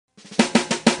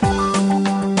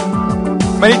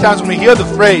Many times when we hear the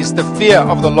phrase, the fear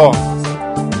of the Lord,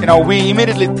 we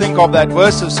immediately think of that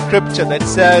verse of scripture that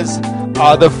says,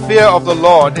 the fear of the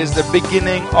Lord is the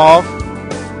beginning of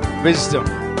wisdom.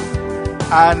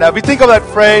 And we think of that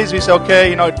phrase, we say,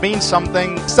 okay, it means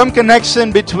something, some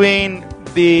connection between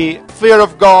the fear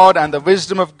of God and the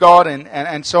wisdom of God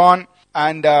and so on.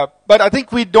 But I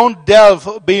think we don't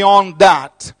delve beyond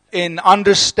that in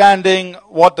understanding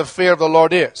what the fear of the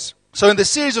Lord is. So in the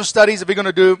series of studies that we're going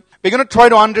to do, we're going to try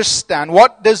to understand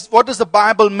what does the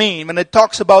Bible mean when it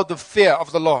talks about the fear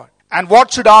of the Lord? And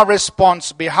what should our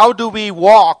response be? How do we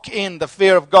walk in the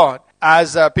fear of God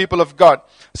as people of God?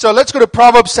 So let's go to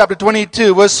Proverbs chapter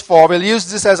 22, verse 4. We'll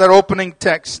use this as our opening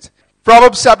text.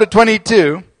 Proverbs chapter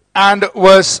 22 and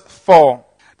verse 4.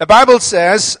 The Bible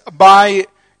says, by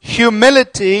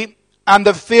humility and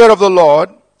the fear of the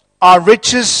Lord are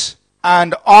riches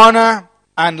and honor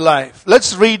and life.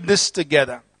 Let's read this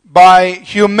together. By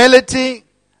humility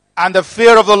and the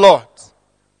fear of the Lord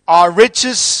are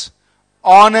riches,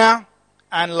 honor,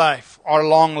 and life, or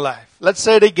long life. Let's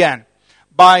say it again.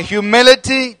 By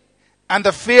humility and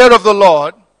the fear of the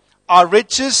Lord are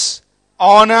riches,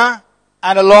 honor,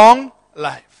 and a long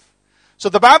life. So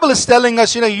the Bible is telling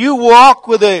us, you walk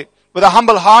with a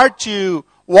humble heart, you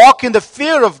walk in the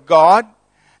fear of God,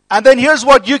 and then here's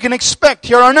what you can expect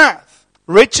here on earth.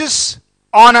 Riches,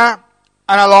 honor,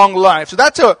 and a long life. So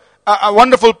that's a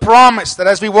wonderful promise that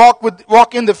as we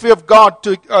walk in the fear of God,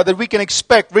 that we can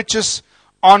expect riches,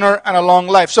 honor, and a long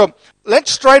life. So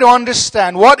let's try to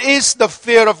understand what is the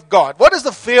fear of God. What is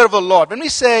the fear of the Lord? When we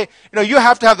say, you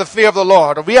have to have the fear of the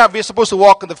Lord, or we're supposed to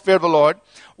walk in the fear of the Lord,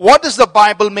 what does the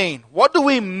Bible mean? What do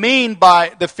we mean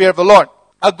by the fear of the Lord?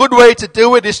 A good way to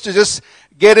do it is to just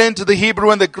get into the Hebrew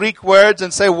and the Greek words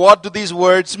and say, what do these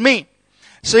words mean?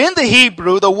 So in the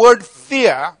Hebrew, the word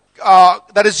fear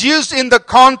that is used in the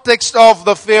context of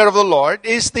the fear of the Lord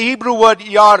is the Hebrew word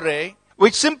yareh,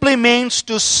 which simply means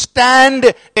to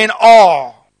stand in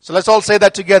awe. So let's all say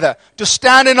that together. To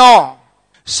stand in awe.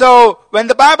 So when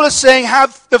the Bible is saying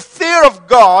have the fear of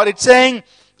God, it's saying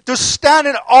to stand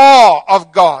in awe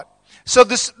of God. So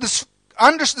this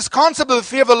concept of the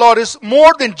fear of the Lord is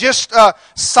more than just a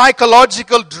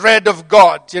psychological dread of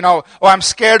God. I'm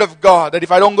scared of God. That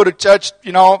if I don't go to church,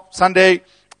 Sunday,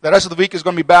 the rest of the week is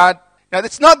going to be bad. Now,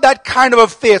 it's not that kind of a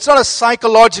fear. It's not a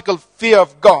psychological fear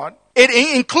of God. It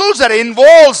includes that. It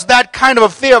involves that kind of a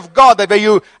fear of God, that where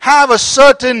you have a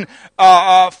certain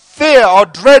fear or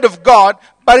dread of God,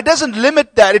 but it doesn't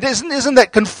limit that. It isn't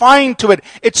that confined to it.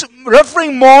 It's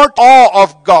referring more to awe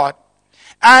of God.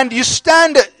 And you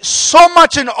stand so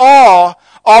much in awe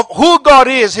of who God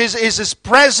is, His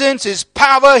presence, His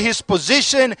power, His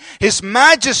position, His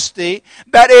majesty,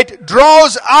 that it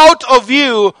draws out of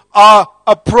you an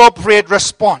appropriate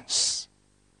response.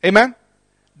 Amen?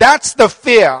 That's the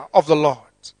fear of the Lord.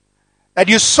 That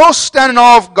you so stand in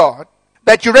awe of God,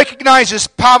 that you recognize His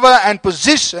power and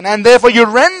position, and therefore you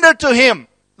render to Him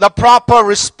the proper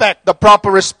respect, the proper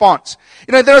response.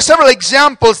 There are several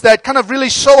examples that kind of really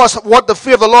show us what the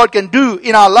fear of the Lord can do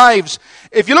in our lives.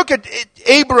 If you look at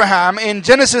Abraham in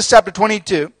Genesis chapter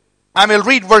 22, I will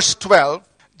read verse 12.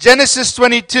 Genesis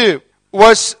 22,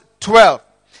 verse 12.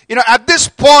 At this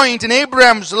point in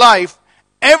Abraham's life,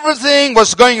 everything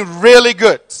was going really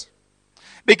good.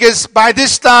 Because by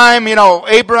this time,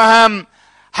 Abraham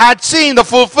had seen the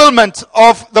fulfillment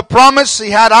of the promise. He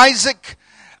had Isaac.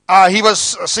 He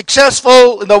was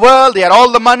successful in the world. He had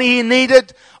all the money he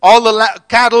needed, all the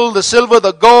cattle, the silver,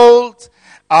 the gold.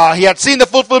 He had seen the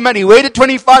fulfillment. He waited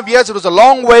 25 years. It was a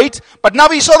long wait. But now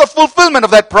he saw the fulfillment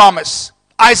of that promise.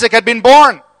 Isaac had been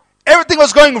born. Everything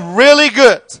was going really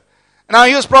good. Now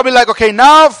he was probably like, okay,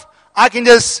 now I can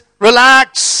just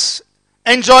relax,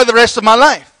 enjoy the rest of my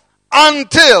life.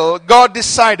 Until God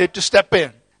decided to step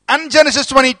in. And in Genesis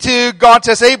 22, God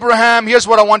says, Abraham, here's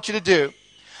what I want you to do.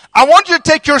 I want you to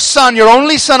take your son, your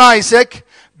only son Isaac,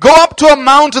 go up to a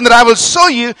mountain that I will show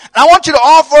you, and I want you to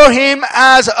offer him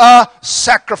as a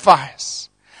sacrifice.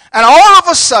 And all of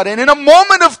a sudden, in a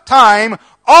moment of time,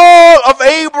 all of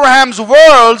Abraham's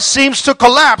world seems to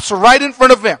collapse right in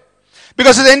front of him.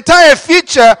 Because his entire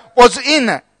future was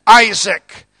in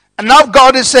Isaac. And now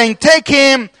God is saying, take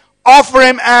him, offer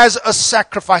him as a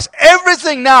sacrifice.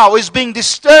 Everything now is being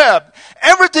disturbed.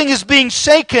 Everything is being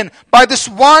shaken by this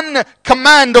one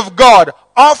command of God.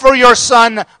 Offer your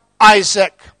son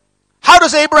Isaac. How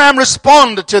does Abraham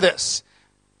respond to this?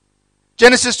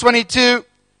 Genesis 22,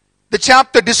 the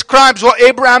chapter describes what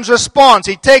Abraham's response.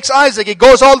 He takes Isaac. He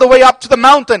goes all the way up to the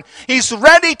mountain. He's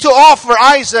ready to offer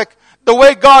Isaac the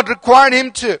way God required him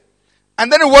to.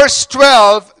 And then in verse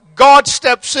 12, God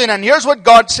steps in, and here's what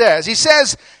God says. He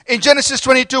says in Genesis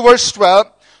 22 verse 12,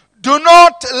 do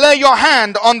not lay your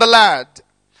hand on the lad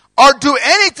or do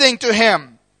anything to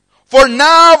him. For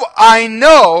now I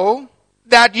know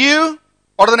that you,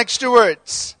 what are the next two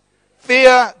words?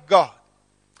 Fear God.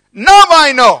 Now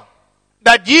I know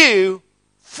that you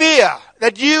fear,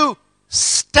 that you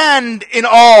stand in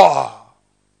awe.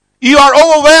 You are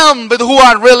overwhelmed with who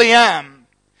I really am.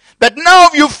 That now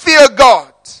you fear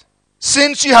God,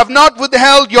 since you have not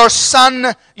withheld your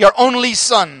son, your only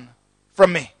son,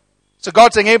 from me. So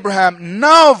God's saying, Abraham,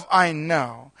 now I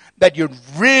know that you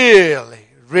really,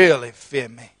 really fear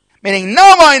me. Meaning,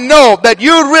 now I know that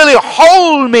you really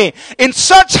hold me in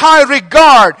such high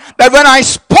regard that when I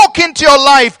spoke into your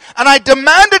life and I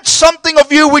demanded something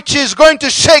of you which is going to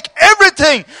shake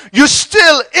everything, you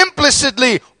still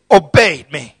implicitly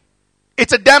obeyed me.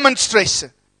 It's a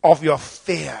demonstration of your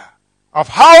fear, of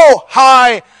how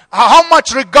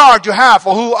much regard you have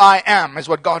for who I am, is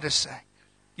what God is saying.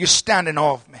 You stand in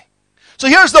awe of me. So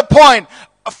here's the point.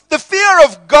 The fear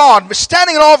of God,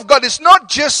 standing in awe of God, is not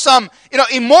just some,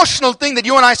 emotional thing that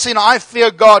you and I say, I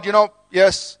fear God,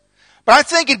 yes. But I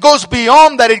think it goes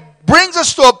beyond that. It brings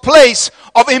us to a place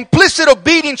of implicit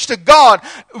obedience to God,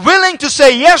 willing to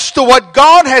say yes to what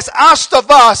God has asked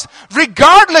of us,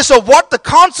 regardless of what the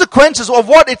consequences or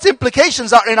what its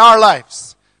implications are in our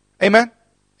lives. Amen?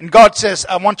 And God says,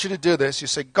 I want you to do this. You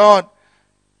say, God,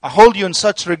 I hold you in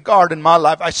such regard in my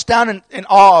life. I stand in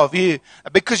awe of you.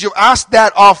 Because you asked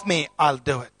that of me, I'll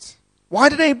do it. Why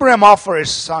did Abraham offer his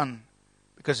son?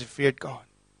 Because he feared God.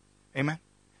 Amen.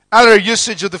 Another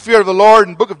usage of the fear of the Lord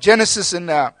in the book of Genesis in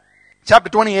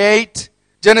chapter 28.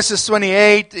 Genesis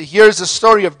 28. Here's the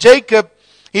story of Jacob.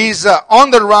 He's on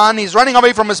the run. He's running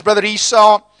away from his brother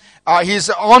Esau.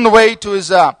 He's on the way to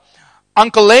his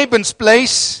uncle Laban's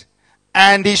place.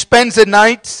 And he spends the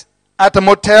night at a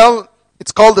motel.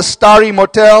 It's called the Starry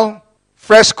Motel.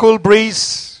 Fresh, cool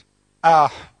breeze.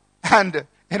 And,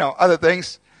 other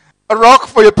things. A rock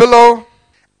for your pillow.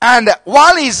 And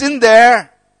while he's in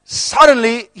there,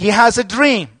 suddenly he has a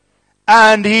dream.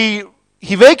 And he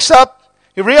wakes up.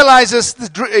 He realizes,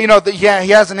 he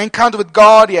has an encounter with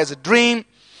God. He has a dream.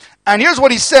 And here's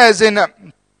what he says in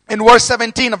verse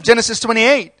 17 of Genesis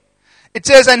 28. It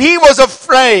says, and he was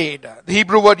afraid, the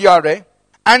Hebrew word yareh,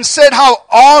 and said, how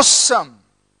awesome.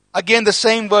 Again, the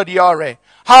same word, Yahweh.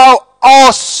 How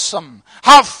awesome.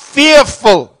 How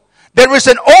fearful. There is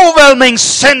an overwhelming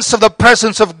sense of the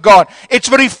presence of God. It's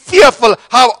very fearful.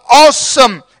 How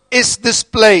awesome is this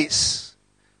place.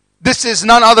 This is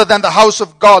none other than the house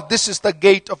of God. This is the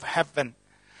gate of heaven.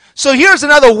 So here's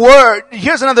another word.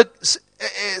 Here's another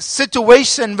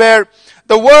situation where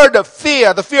the word of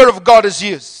fear, the fear of God, is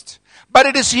used. But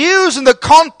it is used in the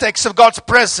context of God's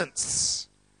presence.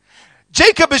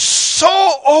 Jacob is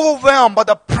so overwhelmed by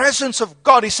the presence of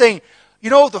God. He's saying,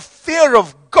 the fear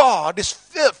of God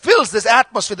fills this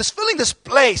atmosphere, filling this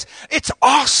place. It's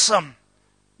awesome.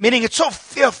 Meaning it's so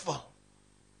fearful.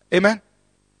 Amen?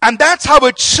 And that's how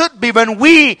it should be when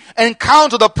we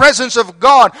encounter the presence of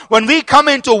God. When we come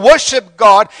in to worship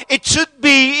God, it should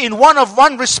be in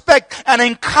one respect an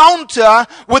encounter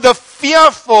with the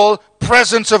fearful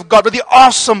presence of God, with the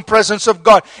awesome presence of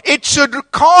God. It should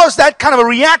cause that kind of a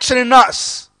reaction in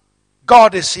us.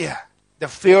 God is here. The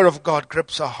fear of God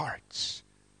grips our hearts.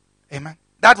 Amen.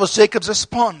 That was Jacob's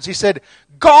response. He said,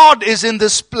 God is in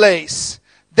this place.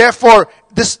 Therefore,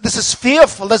 this is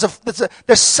fearful.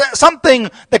 There's something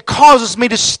that causes me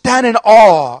to stand in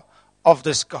awe of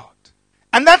this God.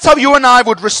 And that's how you and I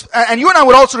would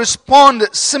also respond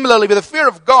similarly with the fear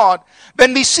of God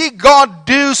when we see God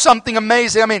do something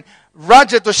amazing. I mean,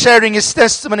 Rajat was sharing his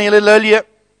testimony a little earlier.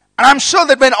 And I'm sure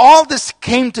that when all this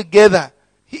came together,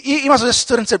 he must have just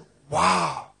stood and said,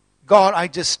 wow, God, I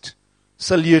just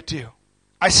salute you.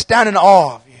 I stand in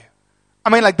awe of you. I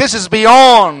mean, this is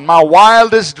beyond my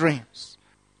wildest dreams.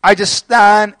 I just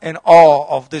stand in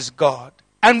awe of this God.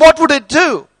 And what would it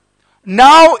do?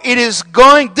 Now it is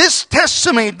this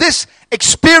testimony, this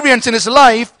experience in his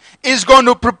life is going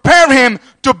to prepare him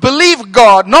to believe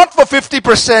God, not for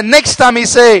 50%. Next time he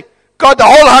say, God, the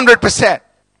whole 100%.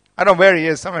 I don't know where he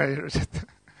is. Somewhere.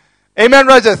 Amen,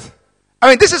 Rajat. I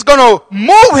mean, this is going to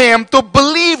move him to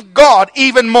believe God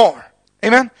even more.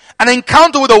 Amen. An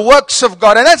encounter with the works of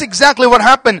God. And that's exactly what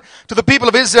happened to the people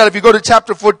of Israel. If you go to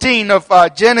chapter 14 of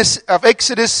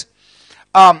Exodus,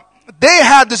 they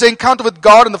had this encounter with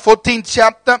God in the 14th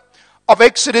chapter of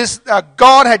Exodus.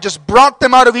 God had just brought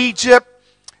them out of Egypt,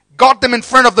 got them in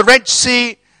front of the Red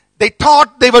Sea. They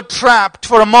thought they were trapped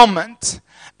for a moment.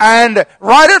 And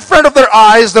right in front of their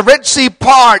eyes, the Red Sea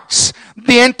parts.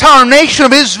 The entire nation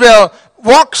of Israel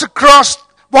walks across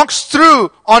walks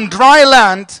through on dry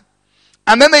land,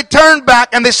 and then they turn back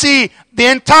and they see the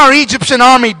entire Egyptian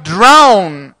army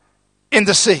drown in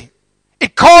the sea.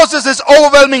 It causes this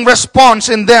overwhelming response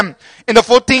in them. In the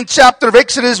 14th chapter of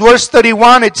Exodus, verse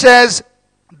 31, it says,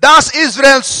 "Thus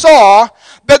Israel saw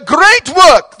the great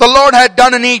work the Lord had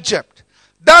done in Egypt."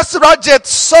 Thus Rajat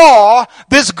saw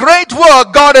this great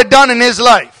work God had done in his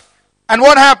life. And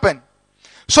what happened?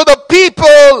 So the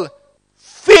people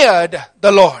feared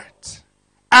the Lord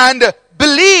and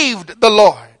believed the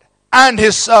Lord and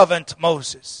his servant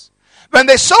Moses. When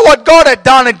they saw what God had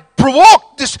done, it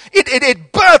provoked this,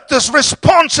 it birthed this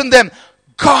response in them.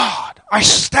 God, I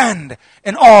stand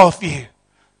in awe of you.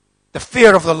 The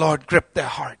fear of the Lord gripped their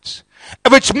hearts,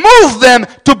 which moved them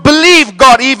to believe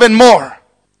God even more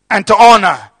and to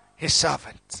honor his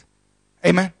servant.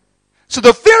 Amen. So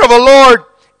the fear of the Lord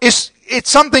it's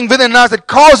something within us that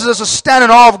causes us to stand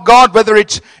in awe of God, whether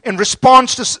it's in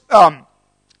response to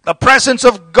the presence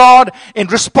of God, in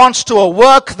response to a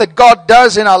work that God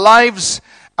does in our lives,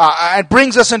 and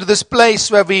brings us into this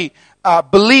place where we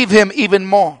believe him even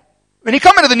more. When you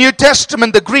come into the New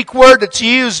Testament, the Greek word that's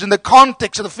used in the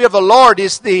context of the fear of the Lord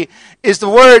is the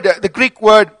Greek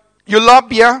word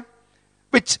eulabia,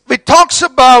 which talks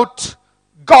about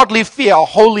godly fear,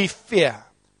 holy fear.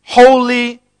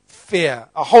 Holy fear,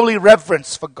 a holy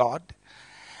reverence for God.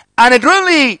 And it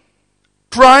really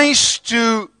tries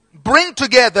to bring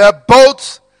together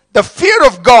both the fear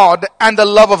of God and the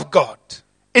love of God.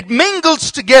 It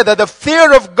mingles together the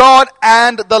fear of God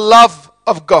and the love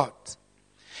of God.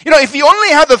 You know, if you only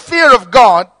have the fear of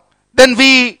God, then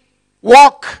we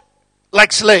walk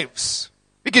like slaves.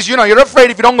 Because, you're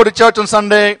afraid if you don't go to church on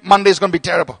Sunday, Monday is going to be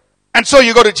terrible. And so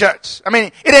you go to church. I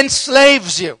mean, it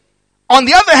enslaves you. On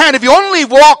the other hand, if you only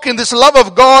walk in this love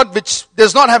of God, which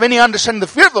does not have any understanding of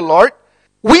the fear of the Lord,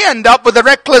 we end up with a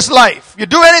reckless life. You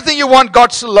do anything you want,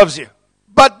 God still loves you.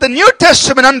 But the New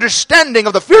Testament understanding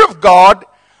of the fear of God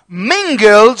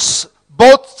mingles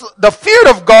both the fear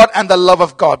of God and the love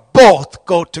of God. Both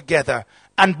go together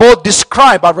and both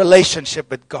describe our relationship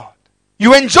with God.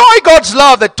 You enjoy God's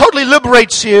love that totally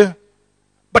liberates you,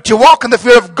 but you walk in the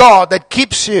fear of God that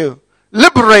keeps you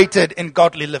liberated in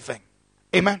godly living.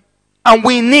 Amen. And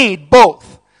we need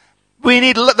both. We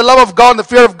need the love of God and the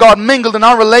fear of God mingled in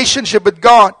our relationship with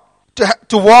God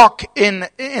to walk in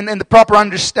the proper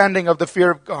understanding of the fear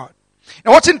of God.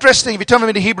 Now what's interesting, if you turn with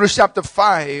me to Hebrews chapter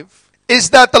 5, is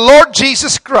that the Lord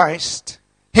Jesus Christ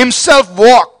himself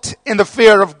walked in the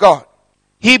fear of God.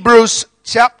 Hebrews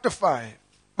chapter 5,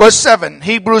 verse 7.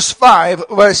 Hebrews 5,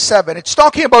 verse 7. It's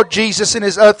talking about Jesus in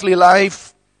his earthly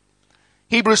life.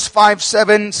 Hebrews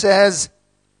 5:7 says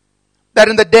that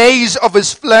in the days of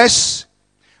his flesh,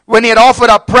 when he had offered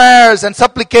up prayers and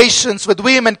supplications with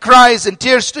vehement cries and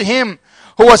tears to him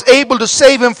who was able to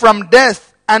save him from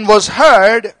death and was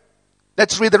heard.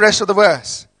 Let's read the rest of the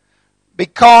verse.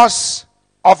 Because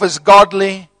of his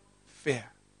godly fear.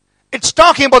 It's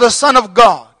talking about the Son of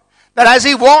God. That as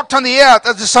he walked on the earth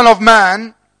as the Son of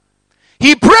Man,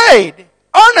 he prayed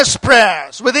earnest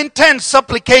prayers with intense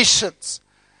supplications.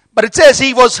 But it says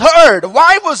he was heard.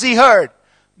 Why was he heard?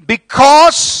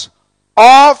 Because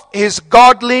of his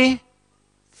godly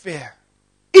fear.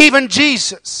 Even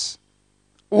Jesus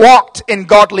walked in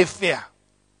godly fear,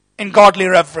 in godly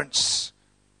reverence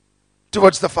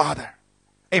towards the Father.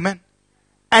 Amen.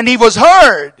 And he was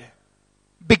heard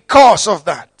because of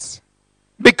that.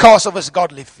 Because of his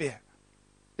godly fear.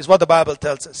 Is what the Bible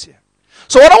tells us here.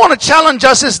 So what I want to challenge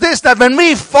us is this, that when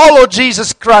we follow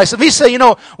Jesus Christ, and we say,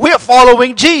 we are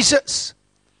following Jesus.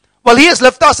 Well, he has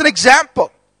left us an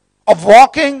example of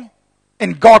walking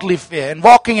in godly fear and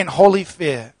walking in holy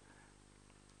fear,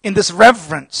 in this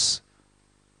reverence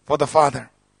for the Father.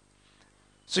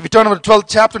 So if you turn over to the 12th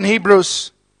chapter in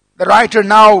Hebrews, the writer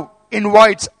now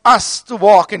invites us to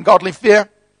walk in godly fear.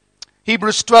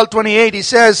 Hebrews 12:28, he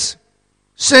says,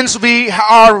 since we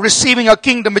are receiving a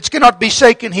kingdom which cannot be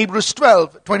shaken, Hebrews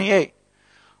 12:28,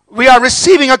 we are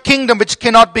receiving a kingdom which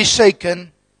cannot be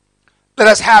shaken. Let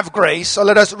us have grace, or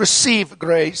let us receive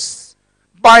grace,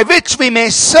 by which we may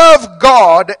serve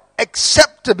God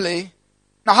acceptably.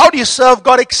 Now, how do you serve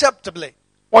God acceptably?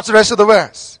 What's the rest of the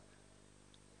verse?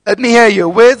 Let me hear you.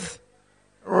 With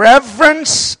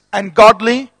reverence and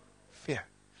godly fear.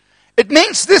 It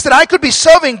means this, that I could be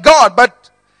serving God, but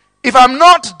if I'm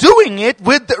not doing it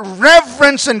with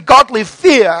reverence and godly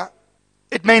fear,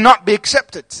 it may not be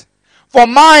accepted. For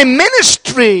my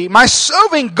ministry, my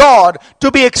serving God,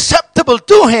 to be acceptable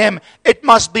to Him, it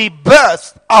must be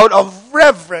birthed out of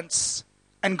reverence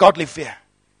and godly fear.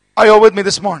 Are you all with me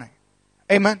this morning?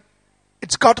 Amen.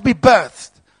 It's got to be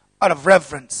birthed out of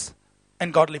reverence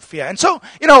and godly fear. And so,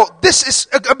 this is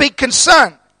a big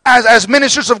concern as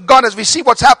ministers of God, as we see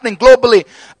what's happening globally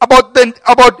about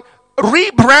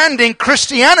rebranding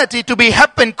Christianity to be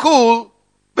hip and cool,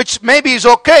 which maybe is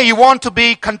okay. You want to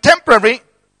be contemporary.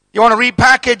 You want to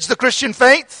repackage the Christian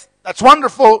faith. That's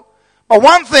wonderful. But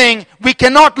one thing we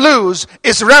cannot lose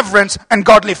is reverence and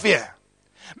godly fear.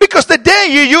 Because the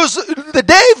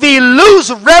day we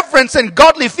lose reverence and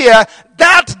godly fear,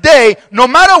 that day, no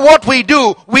matter what we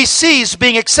do, we cease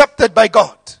being accepted by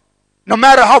God. No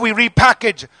matter how we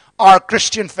repackage our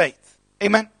Christian faith.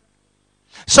 Amen?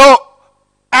 So,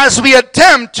 as we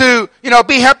attempt to,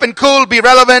 be hip and cool, be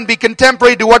relevant, be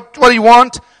contemporary, do what you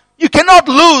want, you cannot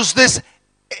lose this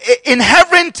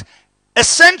inherent,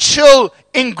 essential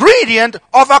ingredient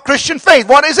of our Christian faith.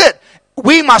 What is it?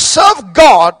 We must serve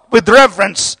God with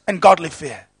reverence and godly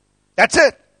fear. That's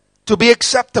it. To be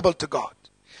acceptable to God.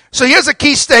 So here's a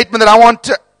key statement that I want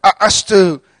us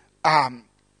to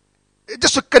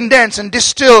just to condense and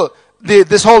distill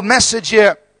this whole message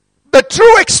here. The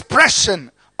true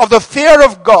expression of the fear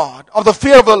of God, of the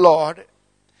fear of the Lord,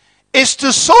 is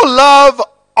to so love,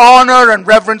 honor, and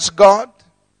reverence God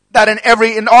that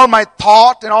in all my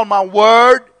thought, in all my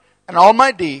word, and all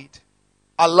my deed,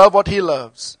 I love what He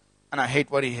loves and I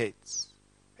hate what He hates.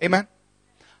 Amen?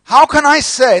 How can I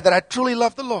say that I truly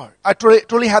love the Lord? I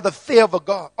truly have the fear of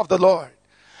God, of the Lord.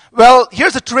 Well,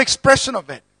 here's the true expression of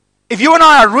it. If you and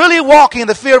I are really walking in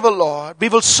the fear of the Lord, we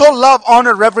will so love,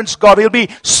 honor, reverence God. We will be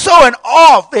so in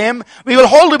awe of Him. We will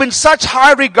hold Him in such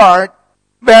high regard,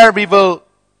 where we will,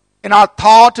 in our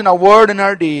thought, in our word, in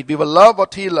our deed, we will love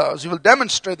what He loves. We will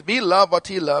demonstrate that we love what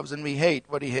He loves and we hate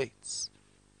what He hates.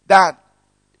 That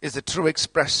is the true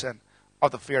expression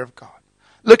of the fear of God.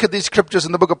 Look at these scriptures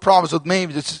in the book of Proverbs with me.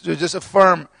 Just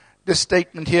affirm this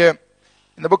statement here.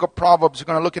 In the book of Proverbs, we're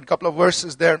going to look at a couple of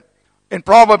verses there. In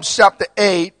Proverbs chapter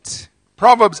 8,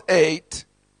 Proverbs 8,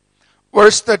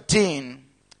 verse 13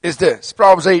 is this.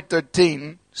 Proverbs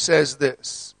 8:13 says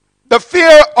this. The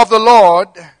fear of the Lord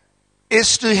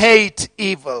is to hate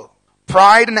evil.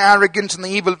 Pride and arrogance and the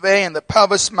evil way and the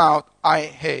perverse mouth I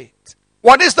hate.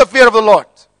 What is the fear of the Lord?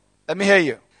 Let me hear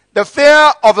you. The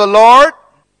fear of the Lord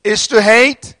is to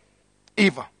hate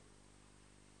evil.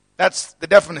 That's the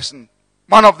definition.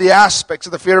 One of the aspects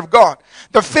of the fear of God.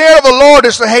 The fear of the Lord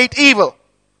is to hate evil.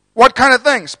 What kind of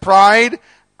things? Pride,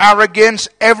 arrogance,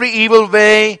 every evil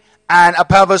way, and a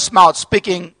perverse mouth,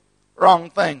 speaking wrong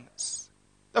things.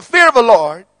 The fear of the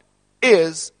Lord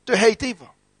is to hate evil.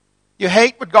 You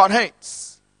hate what God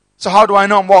hates. So how do I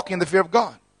know I'm walking in the fear of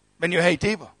God? When you hate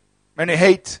evil. When you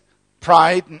hate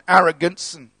pride and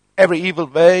arrogance and every evil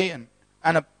way and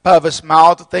a perverse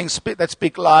mouth, things that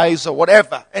speak lies or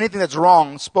whatever. Anything that's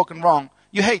wrong, spoken wrong.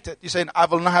 You hate it. You say, I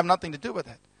will not have nothing to do with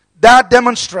it. That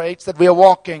demonstrates that we are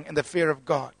walking in the fear of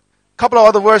God. A couple of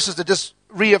other verses that just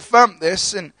reaffirm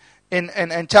this in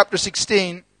chapter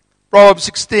 16, Proverbs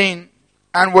 16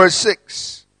 and verse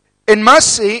 6. In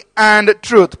mercy and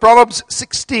truth, Proverbs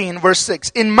 16 verse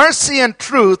 6. In mercy and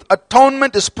truth,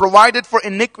 atonement is provided for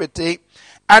iniquity,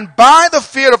 and by the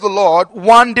fear of the Lord,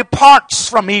 one departs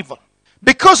from evil.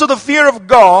 Because of the fear of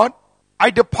God,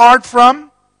 I depart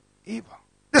from evil.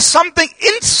 There's something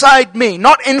inside me,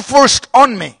 not enforced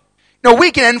on me. Now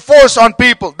we can enforce on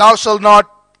people, thou shalt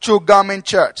not chew gum in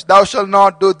church, thou shalt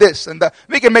not do this and that.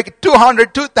 We can make it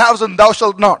 200, 2,000 thou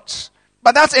shalt nots.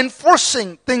 But that's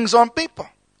enforcing things on people.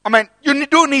 I mean, you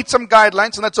do need some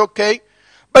guidelines and that's okay.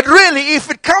 But really, if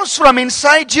it comes from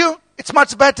inside you, it's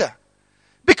much better.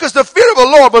 Because the fear of the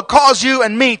Lord will cause you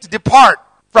and me to depart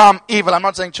from evil. I'm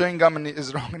not saying chewing gum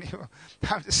is wrong and evil.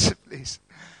 I'm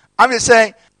just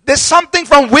saying, there's something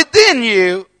from within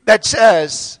you that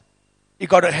says, you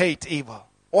got to hate evil.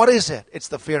 What is it? It's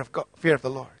the fear of God, fear of the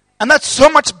Lord. And that's so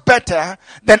much better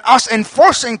than us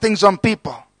enforcing things on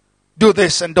people. Do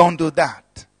this and don't do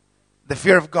that. The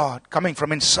fear of God coming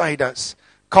from inside us,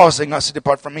 causing us to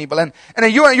depart from evil. And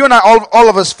you and I, all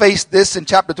of us face this in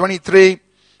chapter 23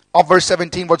 of verse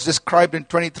 17, what's described in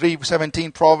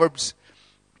 23:17 Proverbs.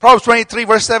 Proverbs 23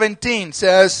 verse 17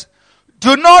 says,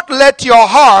 do not let your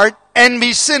heart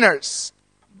envy sinners,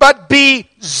 but be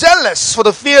zealous for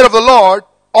the fear of the Lord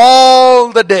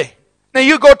all the day. Now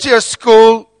you go to your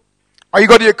school or you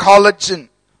go to your college and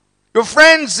your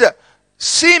friends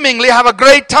seemingly have a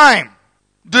great time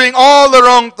doing all the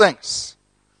wrong things.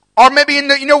 Or maybe in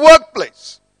your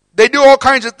workplace, they do all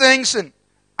kinds of things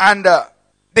and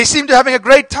they seem to be having a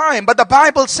great time. But the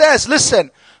Bible says,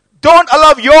 listen, don't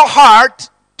allow your heart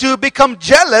to become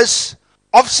jealous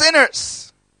of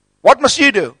sinners. What must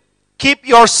you do? Keep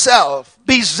yourself,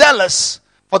 be zealous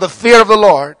for the fear of the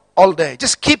Lord all day.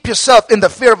 Just keep yourself in the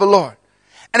fear of the Lord.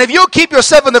 And if you keep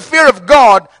yourself in the fear of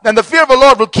God, then the fear of the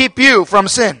Lord will keep you from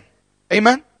sin.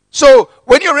 Amen? So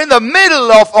when you're in the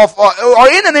middle of or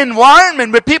in an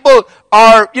environment where people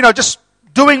are, just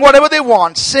doing whatever they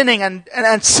want, sinning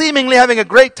and seemingly having a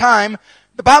great time,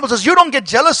 the Bible says you don't get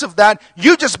jealous of that.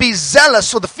 You just be zealous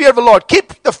for the fear of the Lord.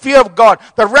 Keep the fear of God,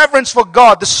 the reverence for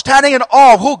God, the standing in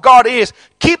awe of who God is.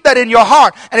 Keep that in your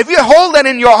heart. And if you hold that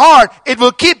in your heart, it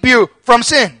will keep you from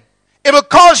sin. It will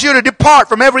cause you to depart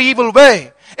from every evil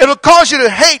way. It will cause you to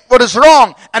hate what is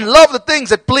wrong and love the things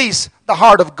that please the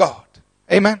heart of God.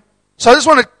 Amen. So I just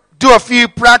want to do a few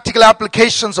practical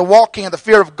applications of walking in the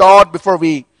fear of God before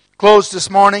we close this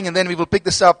morning, and then we will pick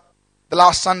this up the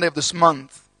last Sunday of this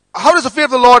month. How does the fear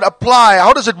of the Lord apply?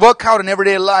 How does it work out in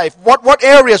everyday life? What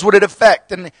areas would it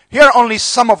affect? And here are only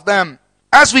some of them.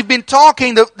 As we've been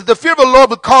talking, the fear of the Lord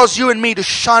will cause you and me to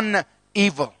shun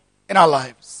evil in our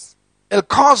lives. It'll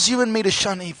cause you and me to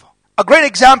shun evil. A great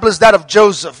example is that of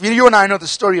Joseph. You and I know the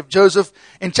story of Joseph.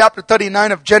 In chapter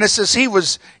 39 of Genesis, he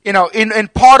was, in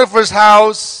Potiphar's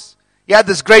house. He had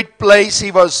this great place.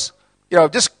 He was,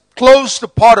 just close to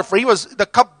Potiphar. He was the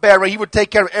cupbearer. He would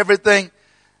take care of everything.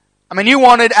 I mean, you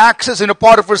wanted access into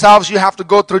Potiphar's house, you have to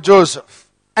go through Joseph.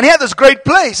 And he had this great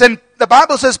place. And the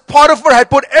Bible says Potiphar had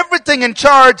put everything in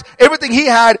charge, everything he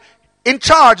had in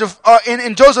charge of,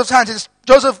 in Joseph's hands. He says,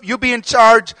 Joseph, you be in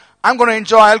charge. I'm going to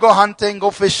enjoy. I'll go hunting,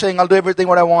 go fishing. I'll do everything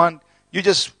what I want. You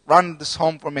just run this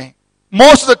home for me.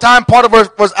 Most of the time,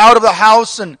 Potiphar was out of the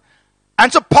house. And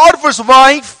so Potiphar's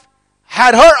wife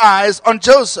had her eyes on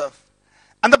Joseph.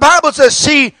 And the Bible says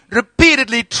she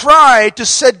repeatedly tried to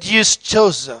seduce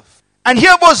Joseph. And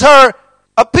here was her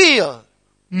appeal.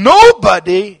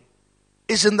 Nobody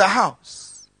is in the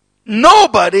house.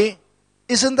 Nobody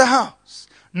is in the house.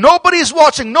 Nobody is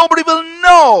watching. Nobody will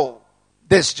know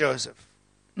this, Joseph.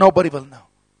 Nobody will know.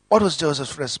 What was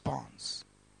Joseph's response?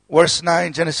 Verse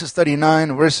 9, Genesis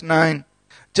 39, verse 9.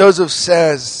 Joseph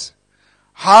says,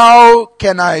 how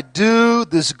can I do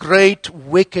this great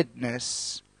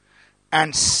wickedness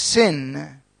and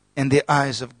sin in the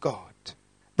eyes of God?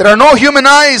 There are no human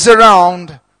eyes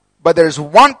around, but there's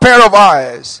one pair of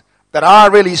eyes that I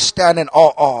really stand in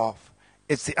awe of.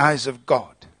 It's the eyes of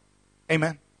God.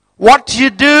 Amen. What you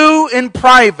do in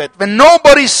private, when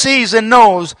nobody sees and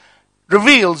knows,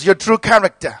 reveals your true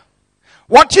character.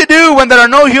 What you do when there are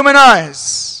no human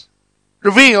eyes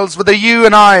reveals whether you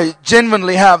and I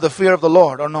genuinely have the fear of the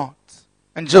Lord or not.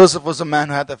 And Joseph was a man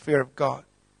who had the fear of God.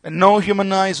 When no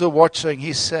human eyes were watching,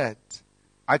 he said,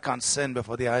 I can't sin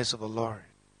before the eyes of the Lord.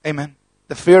 Amen.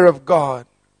 The fear of God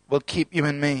will keep you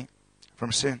and me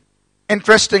from sin.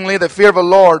 Interestingly, the fear of the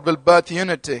Lord will birth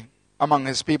unity among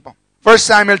His people. 1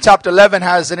 Samuel chapter 11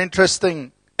 has an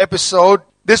interesting episode.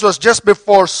 This was just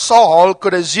before Saul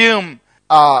could assume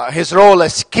his role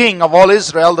as king of all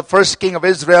Israel, the first king of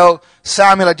Israel.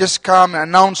 Samuel had just come and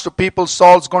announced to people,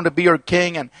 Saul's going to be your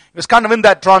king. And he was kind of in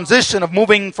that transition of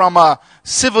moving from a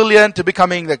civilian to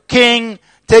becoming the king,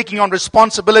 taking on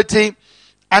responsibility.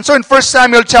 And so in 1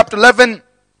 Samuel chapter 11,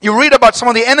 you read about some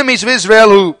of the enemies of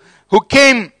Israel who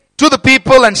came to the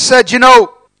people and said,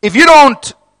 if you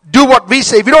don't do what we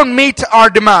say, if you don't meet our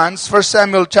demands, 1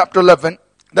 Samuel chapter 11,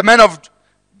 the men of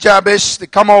Jabesh, they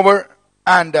come over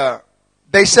and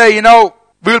they say,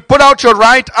 we'll put out your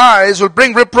right eyes, we'll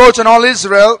bring reproach on all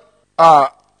Israel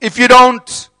if you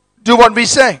don't do what we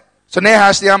say. So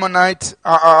Nahash the Ammonite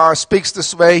speaks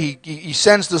this way. He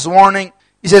sends this warning.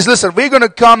 He says, listen, we're going to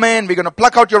come in, we're going to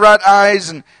pluck out your right eyes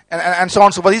and so on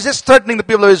and so forth. He's just threatening the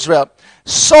people of Israel.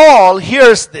 Saul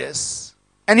hears this,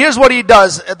 and here's what he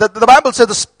does. The Bible says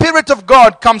the Spirit of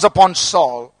God comes upon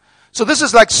Saul. So this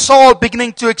is like Saul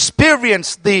beginning to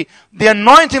experience the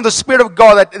anointing of the Spirit of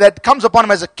God that comes upon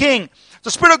him as a king.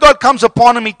 The Spirit of God comes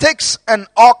upon him. He takes an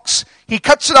ox, he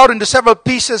cuts it out into several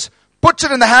pieces, puts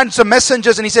it in the hands of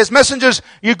messengers, and he says, messengers,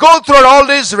 you go throughout all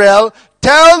Israel,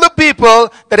 tell the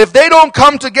people that if they don't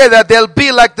come together, they'll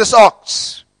be like this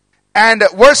ox. And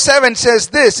verse 7 says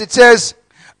this, it says,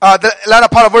 the latter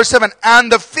part of verse 7,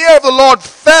 and the fear of the Lord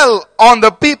fell on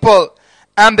the people,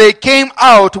 and they came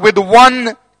out with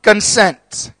one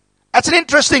consent. That's an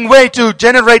interesting way to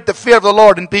generate the fear of the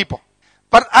Lord in people.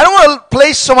 But I don't want to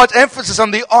place so much emphasis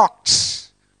on the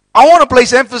ox. I want to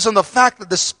place emphasis on the fact that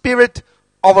the Spirit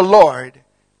of the Lord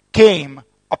came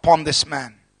upon this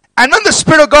man. And when the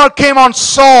Spirit of God came on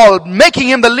Saul, making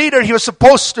him the leader he was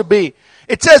supposed to be,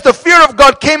 it says the fear of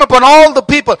God came upon all the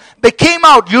people. They came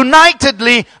out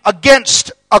unitedly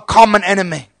against a common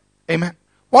enemy. Amen.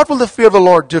 What will the fear of the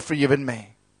Lord do for you and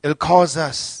me? It'll cause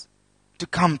us to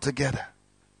come together.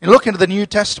 You look into the New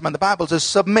Testament, the Bible says,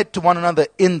 submit to one another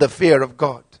in the fear of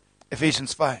God.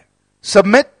 Ephesians 5.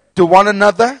 Submit to one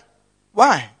another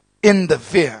Why? In the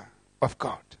fear of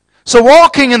God. So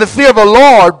walking in the fear of the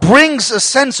Lord brings a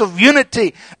sense of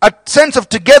unity, a sense of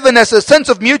togetherness, a sense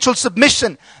of mutual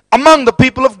submission among the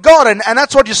people of God. And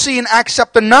that's what you see in Acts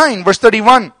chapter 9, verse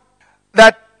 31.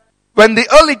 That when the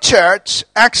early church,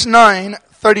 Acts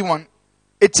 9:31,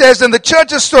 it says, "And the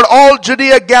churches throughout all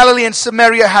Judea, Galilee, and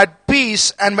Samaria had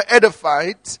peace and were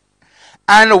edified,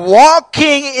 and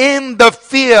walking in the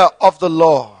fear of the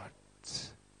Lord."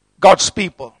 God's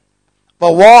people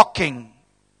were walking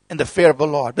in the fear of the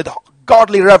Lord, with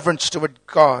godly reverence toward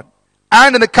God.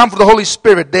 And in the comfort of the Holy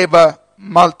Spirit, they were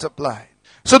multiplied.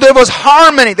 So there was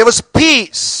harmony, there was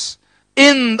peace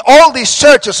in all these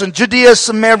churches in Judea,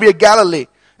 Samaria, Galilee.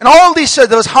 In all these churches,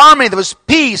 there was harmony, there was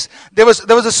peace, there was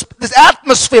this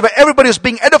atmosphere where everybody was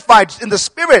being edified in the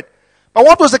Spirit. But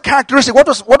what was the characteristic? What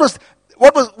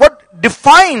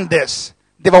defined this?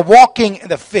 They were walking in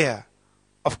the fear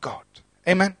of God.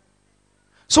 Amen.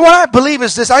 So what I believe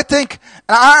is this. I think,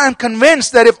 and I am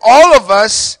convinced that if all of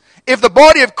us, if the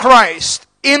body of Christ,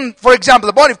 for example,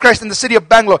 the body of Christ in the city of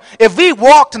Bangalore, if we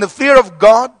walked in the fear of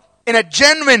God, in a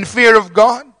genuine fear of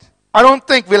God, I don't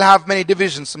think we'll have many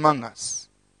divisions among us.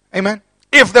 Amen.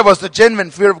 If there was the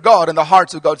genuine fear of God in the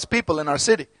hearts of God's people in our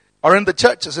city, or in the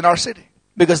churches in our city.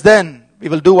 Because then we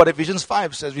will do what Ephesians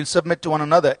 5 says. We'll submit to one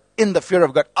another in the fear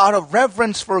of God. Out of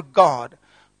reverence for God,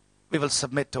 we will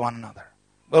submit to one another.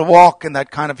 We'll walk in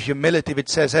that kind of humility which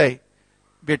says, hey,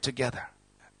 we're together.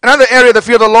 Another area the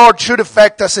fear of the Lord should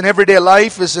affect us in everyday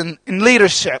life is in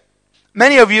leadership.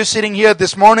 Many of you sitting here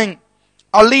this morning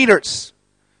are leaders.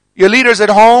 You're leaders at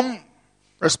home,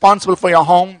 responsible for your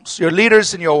homes. You're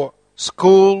leaders in your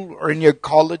school or in your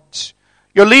college.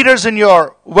 You're leaders in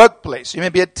your workplace. You may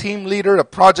be a team leader, a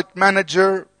project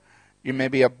manager. You may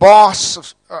be a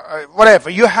boss, whatever.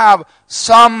 You have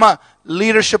some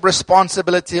leadership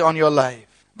responsibility on your life,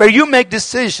 where you make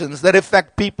decisions that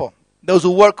affect people. Those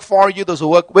who work for you, those who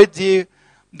work with you,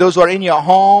 those who are in your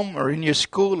home or in your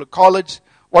school or college,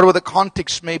 whatever the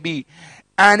context may be.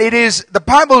 And it is, the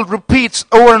Bible repeats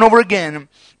over and over again,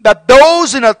 that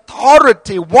those in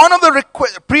authority, one of the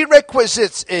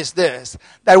prerequisites is this,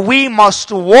 that we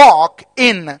must walk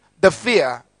in the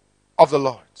fear of the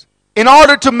Lord in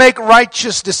order to make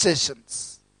righteous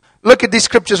decisions. Look at these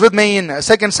scriptures with me in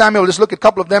 2 Samuel. Just look at a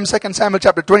couple of them. 2 Samuel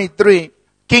chapter 23.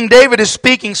 King David is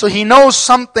speaking, so he knows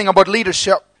something about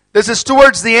leadership. This is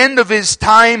towards the end of his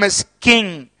time as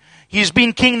king. He's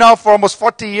been king now for almost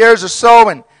 40 years or so,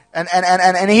 and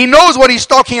he knows what he's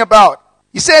talking about.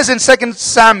 He says in 2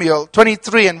 Samuel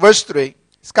 23 and verse 3,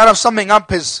 he's kind of summing up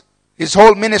his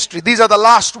whole ministry. These are the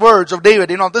last words of David.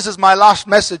 This is my last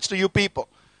message to you people,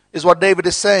 is what David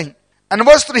is saying. And in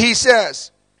verse 3 he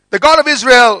says, "The God of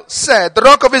Israel said, the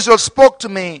rock of Israel spoke to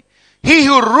me, he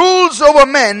who rules over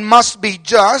men must be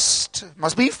just,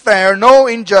 must be fair, no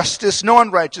injustice, no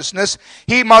unrighteousness.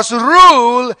 He must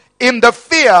rule in the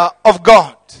fear of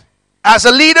God." As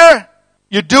a leader,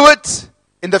 you do it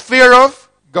in the fear of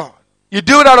God. You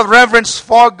do it out of reverence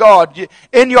for God.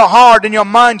 In your heart, in your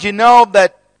mind, you know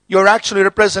that you're actually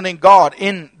representing God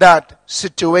in that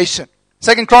situation.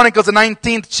 2 Chronicles, the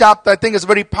 19th chapter, I think is a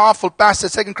very powerful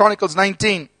passage. 2 Chronicles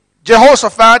 19.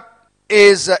 Jehoshaphat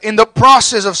is in the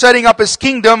process of setting up his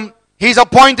kingdom. He's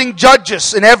appointing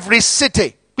judges in every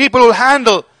city. People who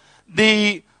handle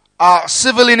the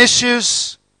civilian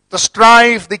issues, the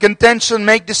strife, the contention,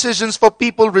 make decisions for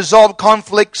people, resolve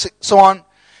conflicts, so on.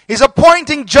 He's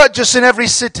appointing judges in every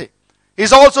city.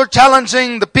 He's also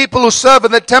challenging the people who serve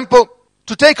in the temple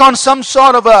to take on some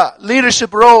sort of a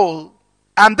leadership role.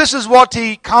 And this is what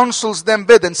he counsels them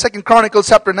with in 2 Chronicles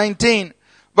chapter 19,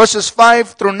 verses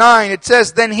 5 through 9. It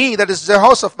says, "Then he," that is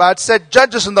Jehoshaphat, "set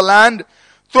judges in the land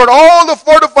throughout all the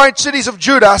fortified cities of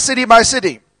Judah, city by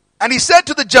city. And he said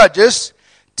to the judges,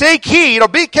 'Take heed,' or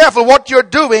be careful what you're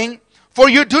doing, 'for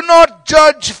you do not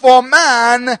judge for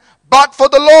man, but for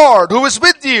the Lord, who is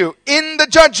with you in the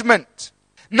judgment.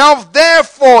 Now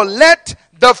therefore let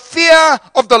the fear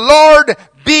of the Lord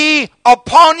be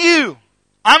upon you.'"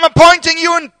 I'm appointing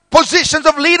you in positions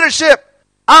of leadership.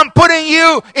 I'm putting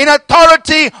you in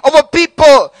authority over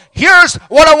people. Here's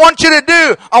what I want you to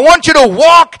do. I want you to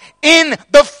walk in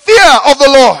the fear of the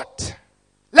Lord.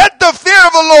 Let the fear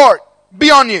of the Lord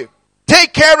be on you.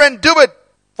 Take care and do it.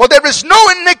 For there is no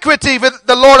iniquity with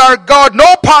the Lord our God,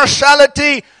 no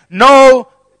partiality, no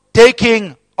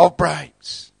taking of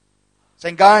bribes.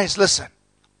 Saying, guys, listen,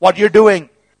 what you're doing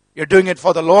it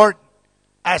for the Lord.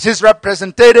 As His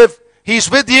representative,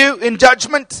 He's with you in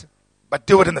judgment, but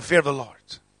do it in the fear of the Lord.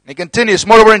 And he continues,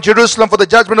 "Moreover in Jerusalem for the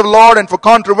judgment of the Lord and for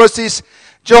controversies,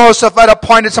 Jehoshaphat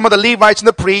appointed some of the Levites and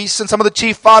the priests and some of the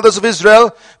chief fathers of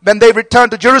Israel when they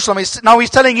returned to Jerusalem. Now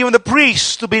he's telling even the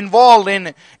priests to be involved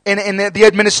in the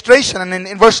administration. And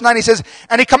in verse 9 he says,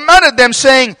 and he commanded them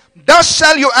saying, thus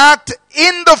shall you act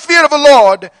in the fear of the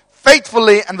Lord,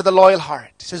 faithfully and with a loyal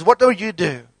heart. He says, whatever you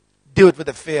do, do it with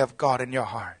the fear of God in your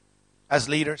heart. As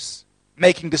leaders,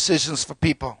 making decisions for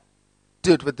people,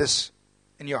 do it with this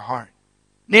in your heart.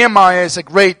 Nehemiah is a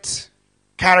great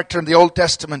character in the Old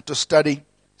Testament to study.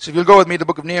 So if you'll go with me to the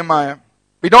book of Nehemiah.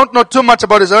 We don't know too much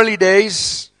about his early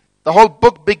days. The whole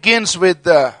book begins with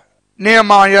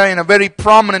Nehemiah in a very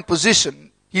prominent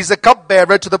position. He's the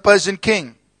cupbearer to the Persian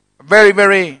king. A very,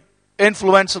 very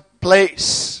influential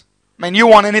place. I mean, you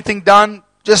want anything done,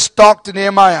 just talk to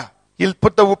Nehemiah. He'll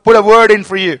put a word in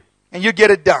for you, and you get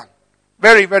it done.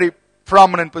 Very, very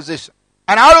prominent position.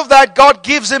 And out of that, God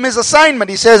gives him his assignment.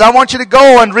 He says, I want you to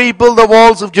go and rebuild the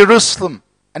walls of Jerusalem.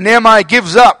 And Nehemiah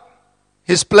gives up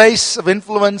his place of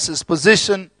influence, his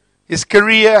position, his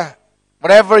career,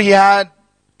 whatever he had,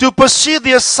 to pursue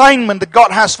the assignment that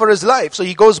God has for his life. So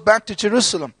he goes back to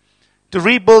Jerusalem to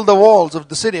rebuild the walls of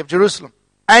the city of Jerusalem.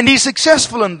 And he's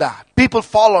successful in that. People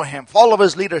follow him, follow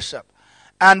his leadership.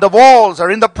 And the walls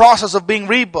are in the process of being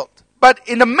rebuilt. But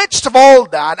in the midst of all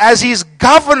that, as he's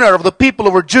governor of the people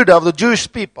over Judah, of the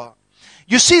Jewish people,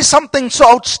 you see something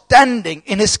so outstanding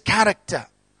in his character.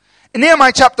 In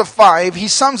Nehemiah chapter 5, he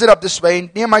sums it up this way.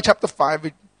 In Nehemiah chapter 5,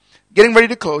 we're getting ready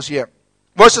to close here.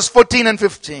 Verses 14 and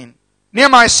 15.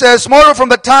 Nehemiah says, moreover, from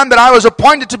the time that I was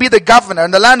appointed to be the governor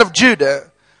in the land of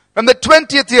Judah, from the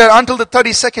 20th year until the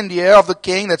 32nd year of the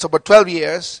king, that's about 12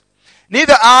 years,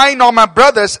 neither I nor my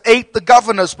brothers ate the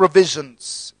governor's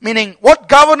provisions. Meaning, what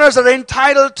governors are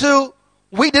entitled to,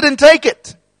 we didn't take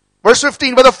it. Verse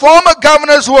 15, but the former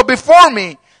governors who were before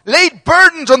me laid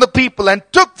burdens on the people and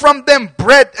took from them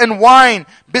bread and wine,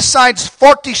 besides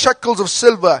 40 shekels of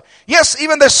silver. Yes,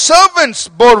 even the servants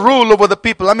bore rule over the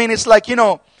people. I mean, it's like,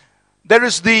 there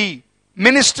is the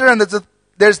minister and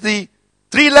there's the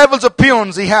 3 levels of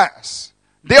peons he has.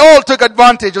 They all took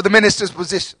advantage of the minister's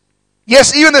position.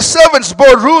 Yes, even the servants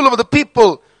bore rule over the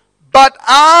people, but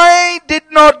I did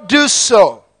not do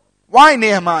so. Why,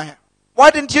 Nehemiah? Why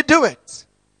didn't you do it?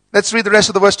 Let's read the rest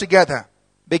of the verse together.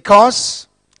 Because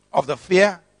of the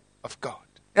fear of God.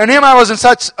 Now, Nehemiah was in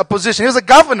such a position. He was a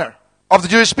governor of the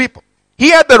Jewish people. He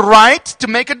had the right to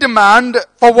make a demand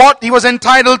for what he was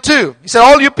entitled to. He said,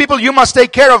 all you people, you must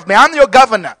take care of me. I'm your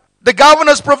governor. The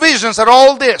governor's provisions are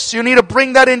all this. You need to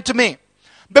bring that into me.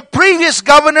 The previous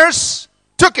governors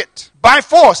took it by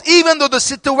force. Even though the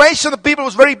situation of the people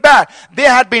was very bad. They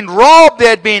had been robbed. They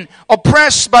had been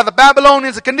oppressed by the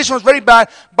Babylonians. The condition was very bad.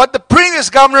 But the previous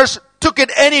governors took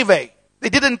it anyway. They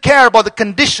didn't care about the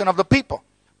condition of the people.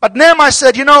 But Nehemiah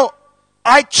said,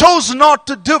 I chose not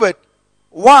to do it.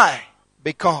 Why?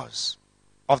 Because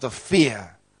of the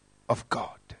fear of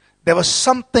God. There was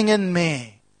something in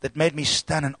me that made me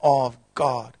stand in awe of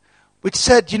God, which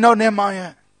said,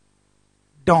 Nehemiah,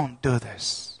 don't do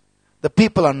this. The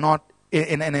people are not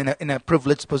in a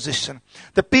privileged position.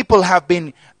 The people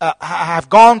have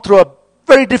gone through a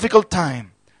very difficult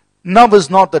time. Now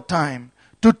is not the time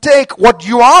to take what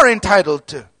you are entitled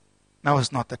to. Now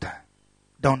is not the time.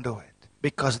 Don't do it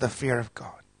because of the fear of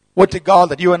God. Would to God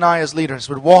that you and I as leaders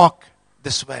would walk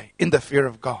this way in the fear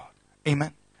of God.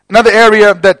 Amen. Another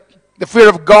area that the fear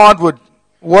of God would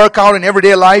work out in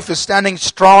everyday life is standing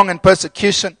strong in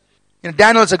persecution.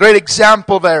 Daniel is a great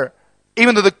example where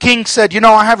even though the king said,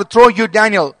 I have to throw you,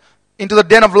 Daniel, into the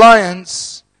den of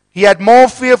lions, he had more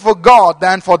fear for God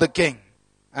than for the king.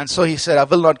 And so he said, I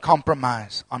will not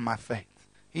compromise on my faith.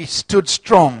 He stood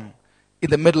strong in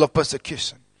the middle of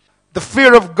persecution. The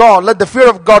fear of God, let the fear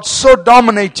of God so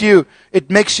dominate you, it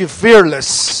makes you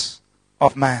fearless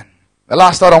of man. The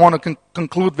last thought I want to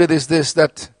conclude with is this,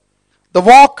 that the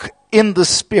walk in the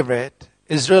Spirit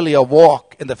is really a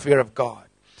walk in the fear of God.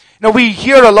 We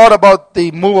hear a lot about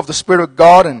the move of the Spirit of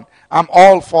God, and I'm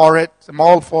all for it. I'm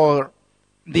all for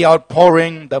the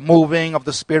outpouring, the moving of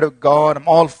the Spirit of God. I'm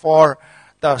all for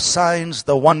the signs,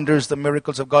 the wonders, the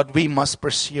miracles of God. We must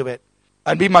pursue it.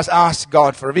 And we must ask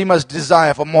God for it. We must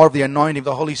desire for more of the anointing of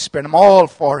the Holy Spirit. I'm all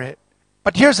for it.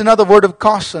 But here's another word of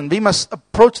caution. We must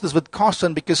approach this with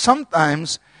caution, because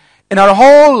sometimes in our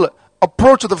whole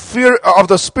approach of the fear of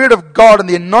the Spirit of God and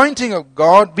the anointing of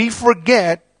God, we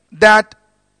forget that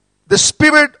the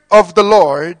Spirit of the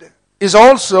Lord is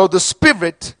also the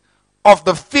spirit of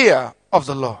the fear of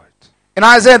the Lord. In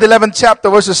Isaiah the 11th chapter,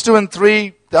 verses 2 and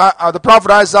 3, the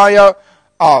prophet Isaiah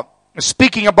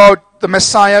speaking about the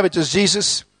Messiah, which is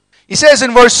Jesus. He says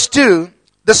in verse 2,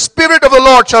 the Spirit of the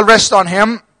Lord shall rest on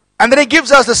him. And then he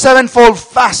gives us the sevenfold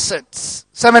facets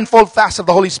Sevenfold facet of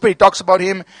the Holy Spirit. He talks about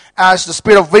Him as the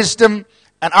Spirit of wisdom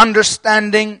and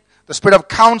understanding, the Spirit of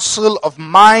counsel, of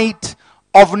might,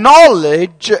 of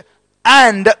knowledge,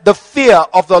 and the fear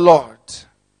of the Lord.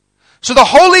 So the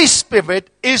Holy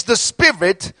Spirit is the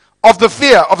Spirit of the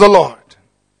fear of the Lord.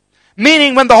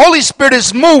 Meaning when the Holy Spirit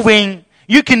is moving,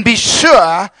 you can be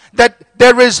sure that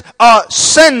there is a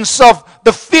sense of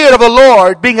the fear of the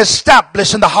Lord being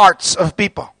established in the hearts of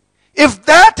people. If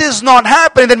that is not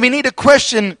happening, then we need to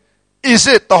question, is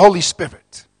it the Holy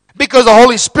Spirit? Because the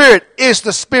Holy Spirit is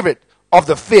the Spirit of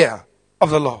the fear of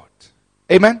the Lord.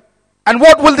 Amen? And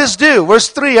what will this do? Verse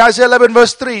 3, Isaiah 11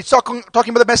 verse 3, it's talking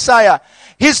about the Messiah.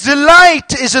 His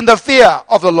delight is in the fear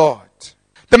of the Lord.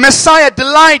 The Messiah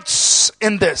delights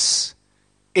in this,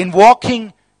 in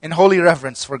walking in holy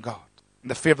reverence for God, in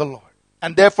the fear of the Lord.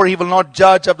 And therefore He will not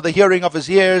judge after the hearing of His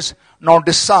ears, nor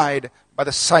decide by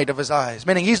the sight of His eyes.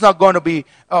 Meaning He's not going to be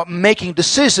making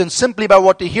decisions simply by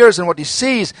what He hears and what He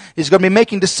sees. He's going to be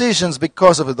making decisions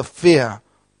because of the fear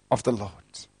of the Lord.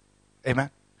 Amen.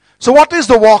 So what is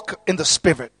the walk in the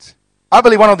Spirit? I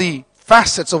believe one of the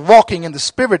facets of walking in the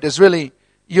Spirit is really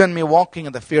you and me walking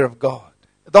in the fear of God.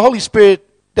 The Holy Spirit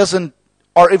doesn't,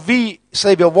 or if we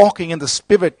say we are walking in the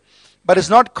Spirit, but it's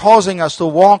not causing us to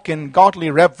walk in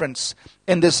godly reverence,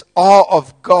 in this awe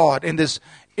of God, in this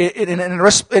in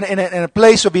a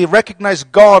place where we recognize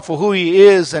God for who He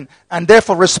is and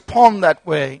therefore respond that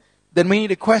way, then we need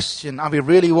to question, are we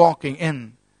really walking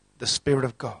in the Spirit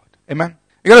of God? Amen?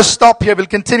 We're going to stop here. We'll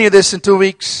continue this in 2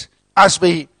 weeks as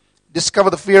we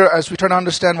discover the fear, as we try to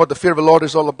understand what the fear of the Lord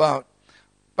is all about.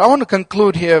 But I want to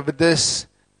conclude here with this,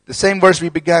 the same verse we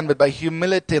began with, by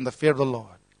humility and the fear of the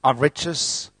Lord, our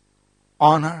riches,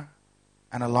 honor,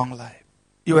 and a long life.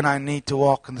 You and I need to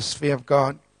walk in the fear of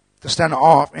God, to stand in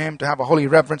awe of Him, to have a holy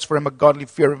reverence for Him, a godly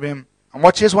fear of Him.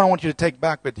 And here's what I want you to take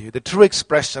back with you. The true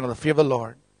expression of the fear of the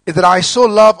Lord is that I so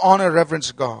love, honor,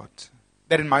 reverence God,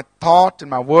 that in my thought, in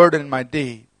my word, and in my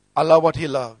deed, I love what He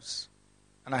loves,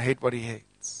 and I hate what He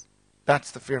hates.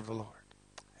 That's the fear of the Lord.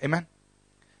 Amen?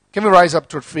 Can we rise up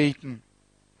to our feet and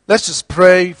let's just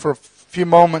pray for a few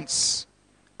moments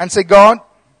and say, God,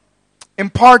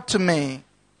 impart to me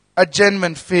a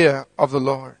genuine fear of the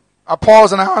Lord. I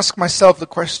pause and I ask myself the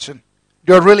question,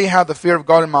 do I really have the fear of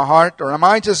God in my heart, or am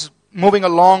I just moving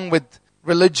along with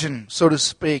religion, so to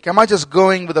speak? Am I just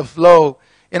going with the flow?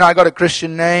 You know, I got a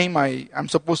Christian name, I'm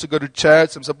supposed to go to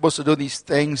church, I'm supposed to do these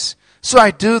things, so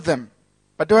I do them.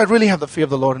 But do I really have the fear of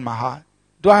the Lord in my heart?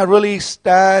 Do I really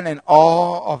stand in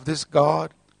awe of this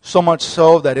God? So much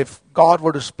so that if God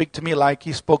were to speak to me like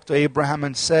He spoke to Abraham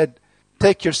and said,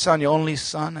 take your son, your only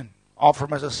son, and offer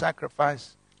him as a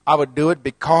sacrifice, I would do it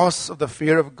because of the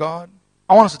fear of God.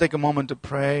 I want us to take a moment to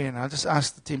pray, and I'll just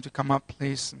ask the team to come up,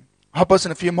 please, and help us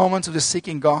in a few moments of just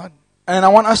seeking God. And I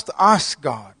want us to ask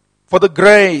God for the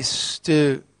grace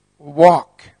to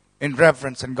walk in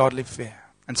reverence and godly fear.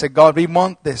 And say, God, we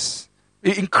want this.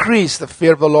 We increase the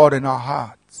fear of the Lord in our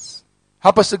hearts.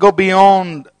 Help us to go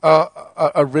beyond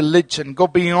a religion, go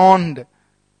beyond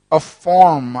a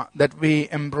form that we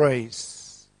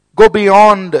embrace. Go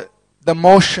beyond the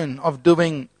motion of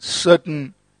doing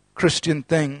certain Christian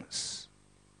things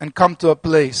and come to a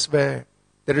place where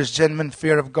there is genuine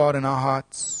fear of God in our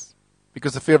hearts.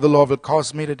 Because the fear of the Lord will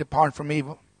cause me to depart from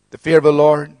evil. The fear of the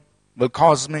Lord will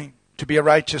cause me to be a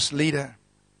righteous leader.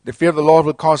 The fear of the Lord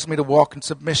will cause me to walk in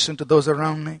submission to those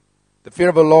around me. The fear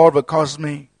of the Lord will cause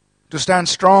me to stand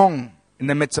strong in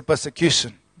the midst of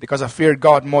persecution, because I fear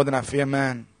God more than I fear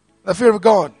man. The fear of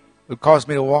God will cause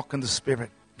me to walk in the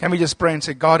Spirit. Can we just pray and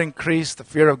say, God, increase the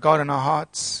fear of God in our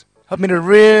hearts. Help me to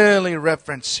really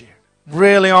reverence You,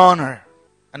 really honor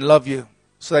and love You,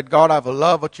 so that, God, I will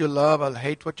love what You love, I'll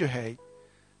hate what You hate.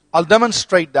 I'll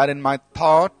demonstrate that in my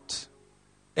thought,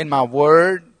 in my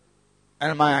word,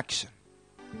 and in my action.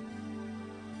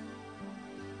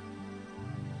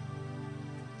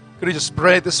 Could you just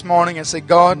pray this morning and say,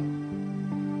 God,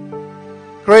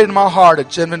 create in my heart a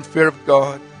genuine fear of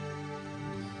God.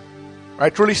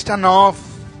 I truly stand off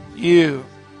You,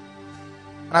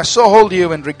 and I so hold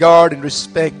You in regard and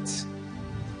respect,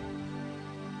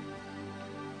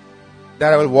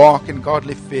 that I will walk in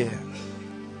godly fear.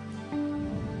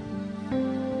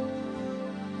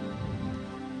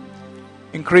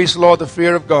 Increase, Lord, the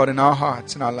fear of God in our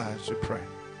hearts and our lives, we pray.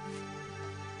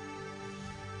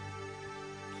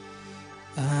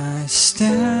 I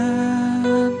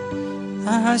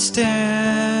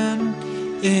stand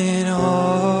in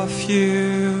awe of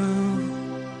You.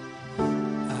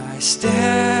 I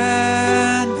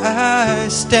stand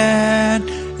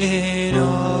in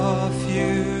awe of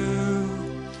You.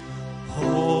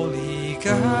 Holy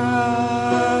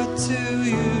God, to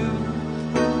You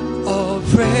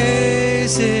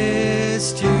praise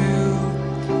is due.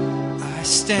 I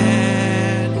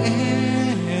stand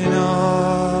in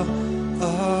awe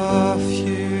of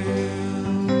you.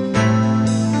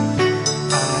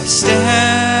 I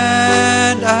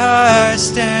stand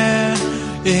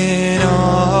in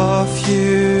awe of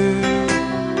you.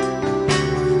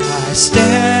 I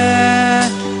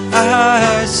stand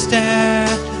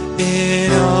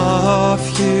in awe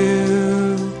of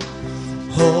you.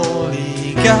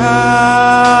 Holy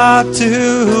God,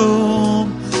 to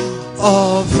whom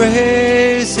all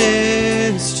praise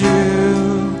is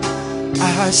due,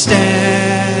 I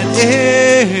stand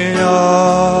in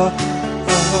awe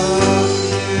of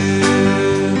you.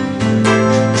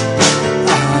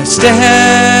 I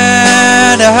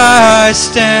stand in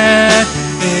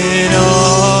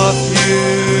awe of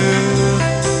you.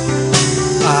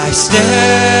 I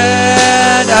stand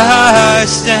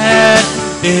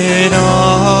in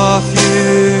awe of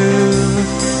you.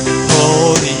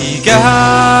 Holy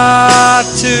God,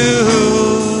 to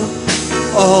whom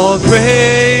all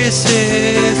praise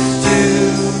is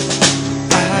due,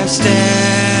 I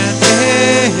stand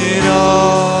in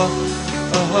awe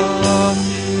of you.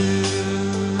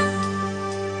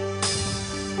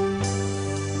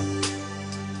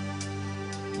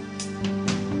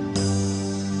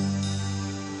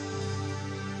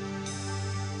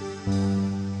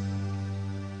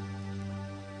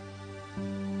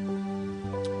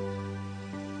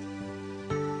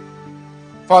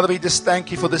 Father, we just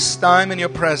thank you for this time in your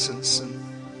presence and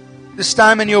this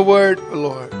time in your word,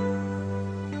 Lord.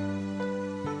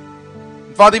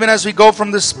 Father, even as we go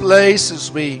from this place, as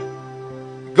we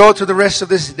go through the rest of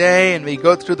this day and we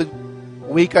go through the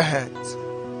week ahead,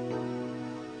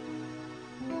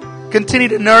 continue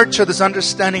to nurture this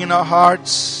understanding in our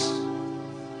hearts.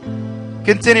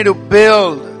 Continue to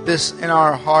build this in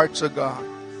our hearts, O God,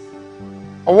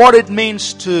 of what it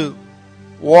means to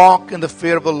walk in the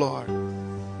fear of the Lord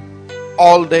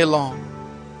all day long.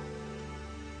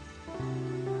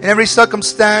 In every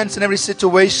circumstance, in every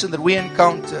situation that we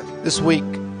encounter this week,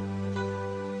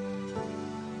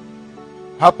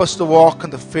 help us to walk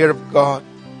in the fear of God,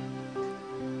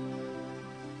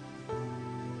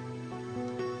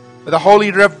 with a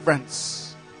holy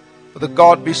reverence for the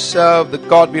God we serve, the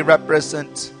God we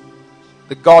represent,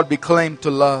 the God we claim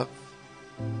to love.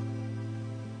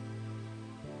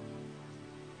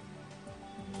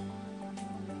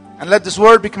 And let this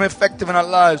word become effective in our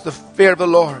lives. The fear of the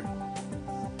Lord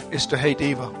is to hate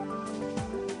evil.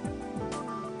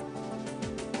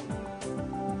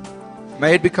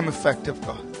 May it become effective,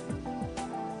 God,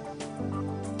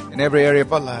 in every area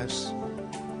of our lives.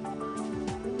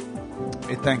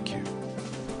 We thank you.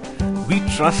 We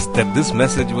trust that this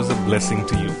message was a blessing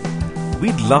to you.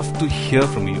 We'd love to hear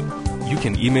from you. You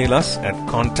can email us at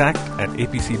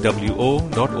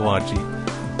contact@apcwo.org.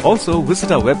 Also,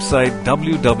 visit our website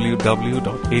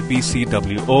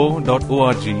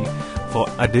www.apcwo.org for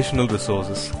additional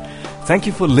resources. Thank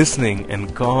you for listening,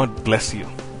 and God bless you.